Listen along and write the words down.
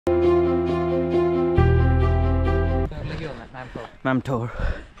Mam Tor.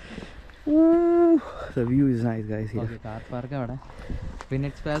 Ooh, the view is nice, guys. Here. Okay, car park avada.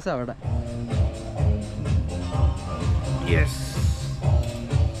 Winnats space avada. Yes.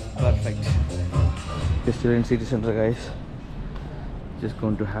 Perfect. We're still in city center, guys. Just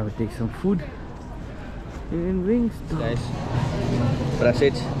going to take some food in Wings, guys. Press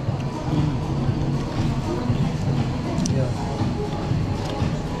it.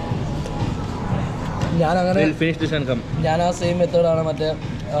 We'll finish this and come. Yeah, same method.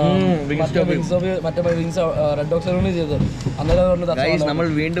 Wings Red Dog ceremony. Guys, we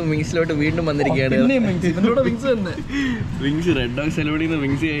are Wings. Wings Red Dog ceremony.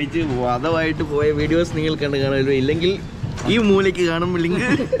 Wings videos.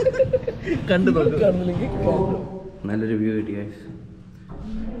 Another review, guys.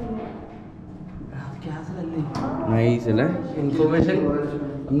 Nice, right? Information.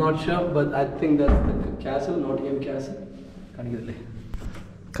 I'm not sure, but I think that's the castle, Nottingham Castle. That's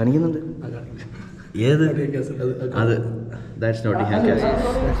Nottingham Castle.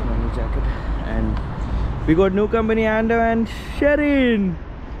 That's my new jacket. And we got new company, Ando and Sherin.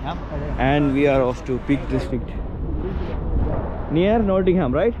 Yep. And we are off to Peak District. Near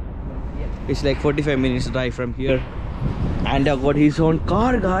Nottingham, right? It's like 45 minutes drive from here. Ando got his own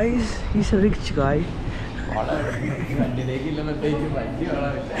car, guys. He's a rich guy.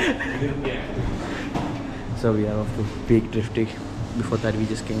 So we are off to Peak District. Before that, we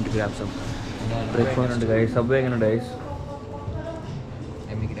just came to grab some breakfast, guys. Subway, guys.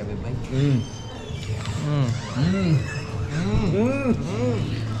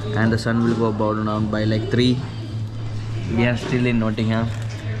 And the sun will go down by like 3. We are still in Nottingham.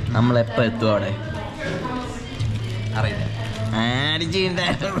 I'm like,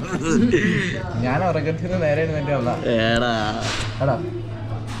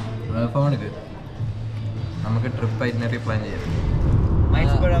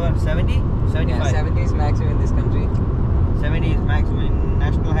 miles per hour 70? 75? Yeah, 70 is maximum in this country. 70 is maximum in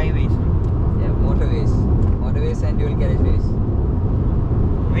national highways. Yeah, motorways and dual carriageways.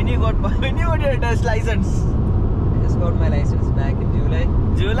 When you got your test license? I just got my license back in July.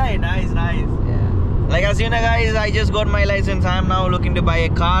 July, nice. Yeah. Like as you know, guys, I just got my license. I am now looking to buy a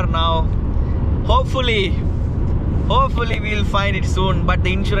car now. Hopefully we'll find it soon. But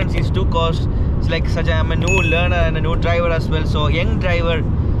the insurance is too cost. It's like I'm a new learner and a new driver as well. So young driver.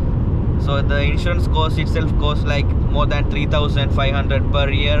 So the insurance cost itself costs like more than 3,500 per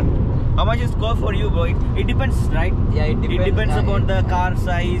year. How much is cost for you, bro? It depends, right? Yeah, it depends. It depends upon the car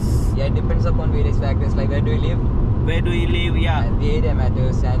size. Yeah, it depends upon various factors like where do you live, yeah. And the area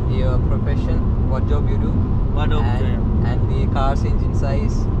matters, and your profession, what job you do, and the car's engine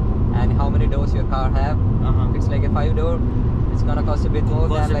size, and how many doors your car have. If it's like a 5-door, it's gonna cost a bit more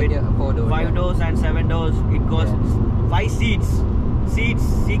than like a 4-door. 5 doors and 7 doors, it costs 5 seats, seat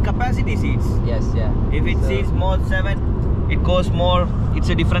capacity seats. Yes, yeah. If it seats more 7, it costs more. It's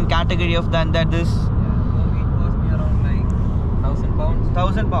a different category of than that this. Yeah, for me it cost me around like £1,000.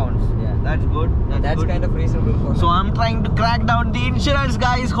 £1,000. Yeah, that's good. That's good. Kind of reasonable for. So I'm trying to crack down the insurance,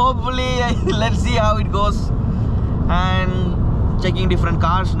 guys. Hopefully, let's see how it goes. And checking different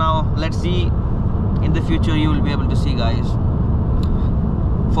cars now. Let's see. In the future, you will be able to see, guys.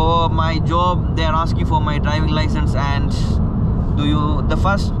 For my job, they are asking for my driving license, and the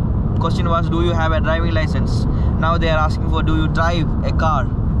first question was, do you have a driving license? Now they are asking for, do you drive a car?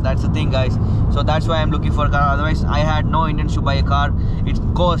 That's the thing, guys. So that's why I'm looking for a car. Otherwise, I had no intention to buy a car. It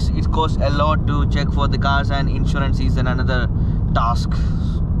costs a lot to check for the cars, and insurance is another task.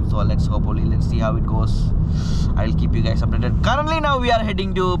 So let's see how it goes. I'll keep you guys updated. Currently, now we are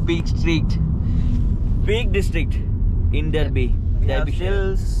heading to Peak District in Derby. Derby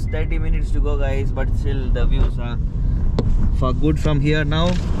still 30 minutes to go, guys, but still the views are for good from here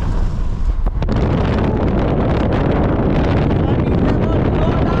now.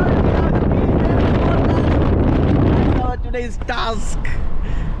 Today's task,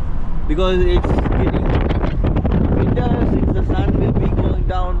 because it's getting winter, since the sun will be going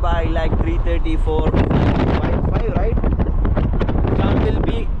down by like 3:34, 5, right? Sun will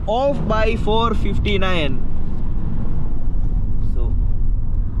be off by 4:59. So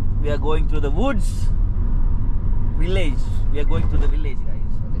we are going through the woods village. We are going to the village,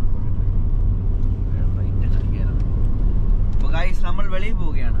 guys. So guys, നമ്മൾ വെളിയിൽ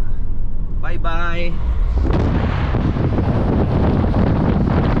പോവുകയാണ്. Bye bye.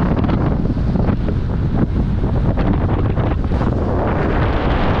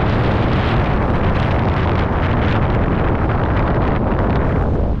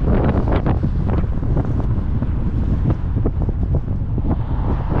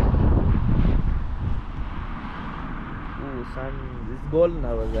 Sun golden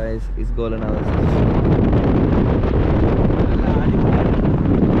hours, guys. It's golden hours.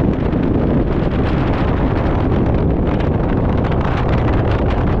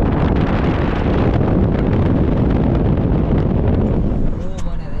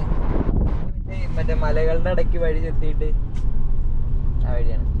 മലകളുടെ ഇടയ്ക്ക് വഴി ചെത്തിയിട്ട് ആ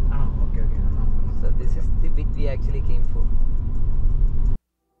വഴിയാണ്. So this is the bit we actually came for.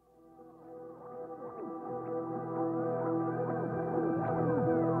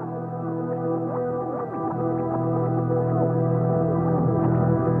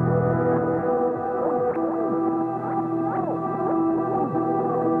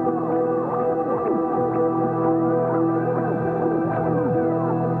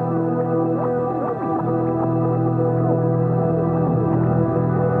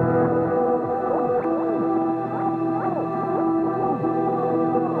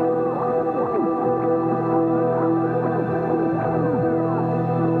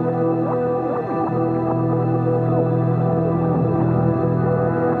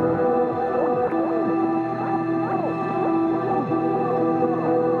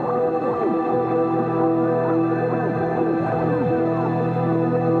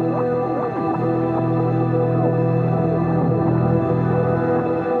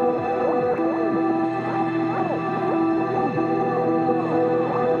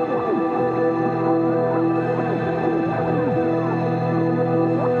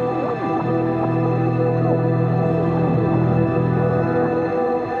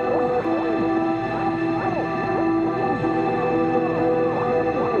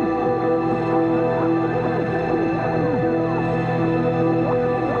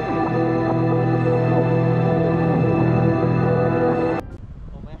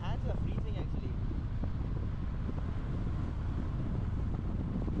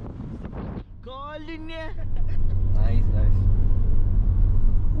 Nice, guys.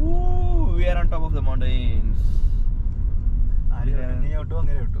 Ooh, we are on top of the mountains.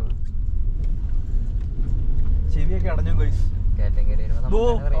 ചെവിയൊക്കെ അടഞ്ഞു guys.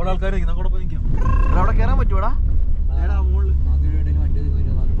 അവിടെ ആൾക്കാർ നിൽക്കുന്നു, അങ്ങോട്ട് പോയി നിൽക്കാം. അവിടെ കയറാൻ പറ്റൂടാ?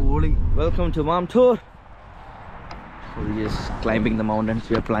 Welcome to Mam Tor. So we're just climbing the mountains.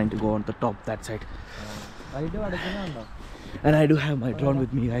 We are planning to go on the top that side. And I do have my drone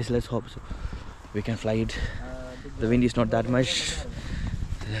with me, guys. Let's hope so we can fly it. The wind is not that much.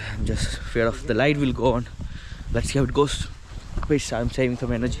 I'm just afraid of the light will go on. Let's see how it goes. Please, I'm saving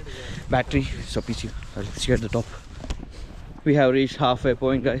some energy, battery. So please, let's see at the top. We have reached halfway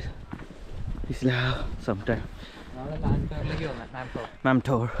point, guys. We still have some time. Mam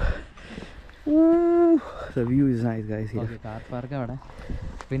Tor. Ooh, the view is nice, guys. Here. Okay, car park avada.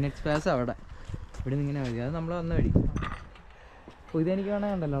 Winnats pass avada. ഇവിടെ നിന്ന് ഇങ്ങനെ മതി. അത് നമ്മൾ വന്ന വഴി. അപ്പോൾ ഇതെനിക്ക് വേണേ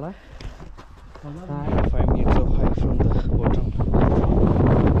ഉണ്ടല്ലോടാ. 5 meters of height from the bottom.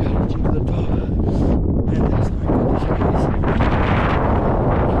 We are reaching to the top. And that is my condition, guys.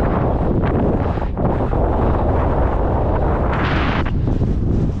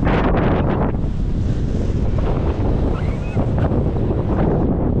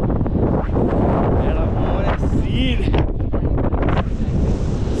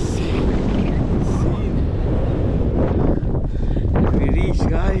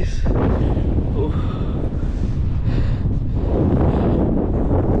 Guys, oh.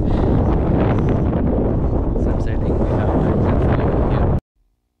 Sunsetting.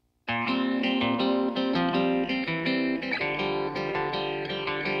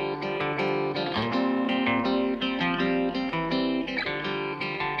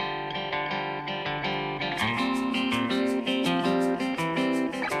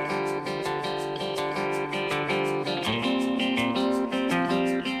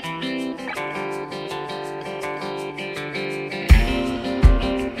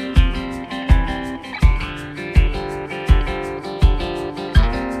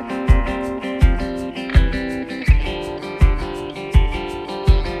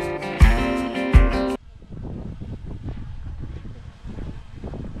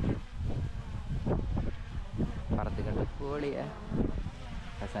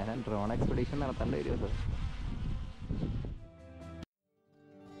 Drone expedition നടത്തേണ്ടി വരുമല്ലോ.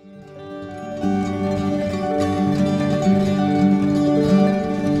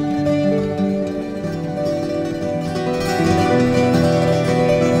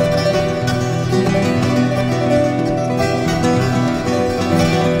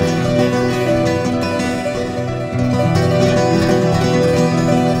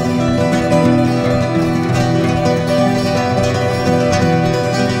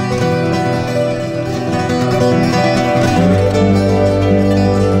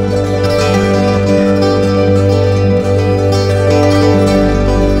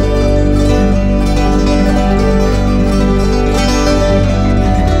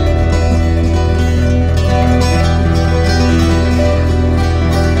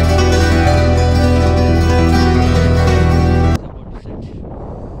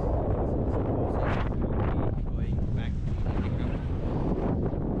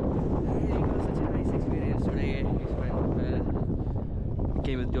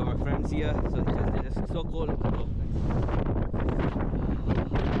 Came with two of my friends here, so it's just so cold.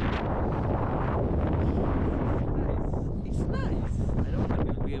 It's nice. I don't know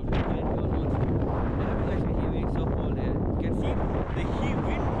if we'll be able to get it or not. The heavy guys are here. It's so cold here. You can see the heat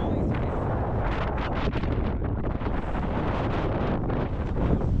wind noise.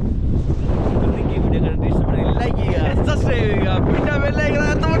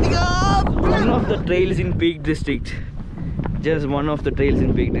 One of the trails in Peak District. Just one of the trails in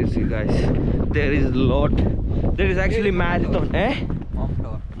Peak District, guys. There is a lot. There is actually marathon.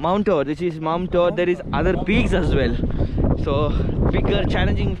 Mam Tor. This is Mam Tor. There is other peaks as well. So bigger,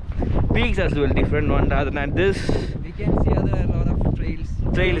 challenging peaks as well. Different one rather than this. We can see a lot of trails.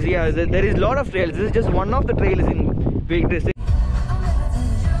 Trails, yeah. There is a lot of trails. This is just one of the trails in Peak District.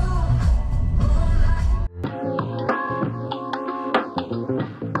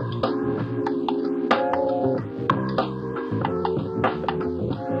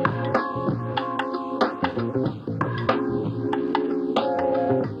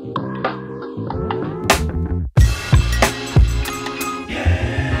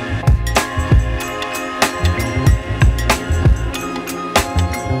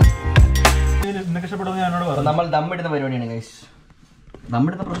 നമ്മൾ ദമ്മിടുന്ന പരിപാടിയാണ് guys.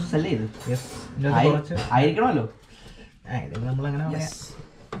 ദമ്മിടുന്ന process അല്ലേ ഇത്? ആയിരിക്കണമല്ലോ.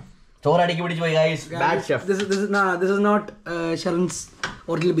 ചോറടിക്ക് പിടിച്ചു പോയി guys. Bad chef. This is not Sharan's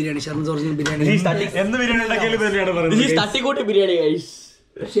original biryani. Sharan's original biryani. എന്ത് ബിരിയാണി ഉണ്ടാക്കിയാലും തന്നെയാണ് പറയുന്നത്. This is തട്ടിക്കൂട്ടി biryani guys.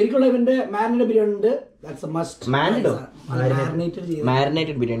 ശരിക്കുള്ള ഇവന്റെ മാരിനേറ്റഡ് ബിരിയാണി ഉണ്ട്. That's a must.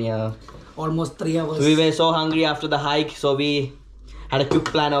 Marinated biryani. Almost 3 hours. So we were so hungry after the hike, so we had a quick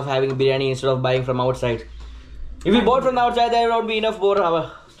plan of having biryani instead of buying from outside. If we bought from the outside, there won't be enough for our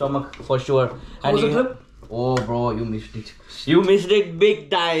stomach for sure. How was the trip? Oh bro, you missed it. You missed it big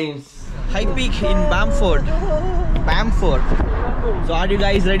times. High peak in Bamford. So are you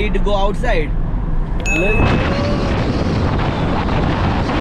guys ready to go outside? Let's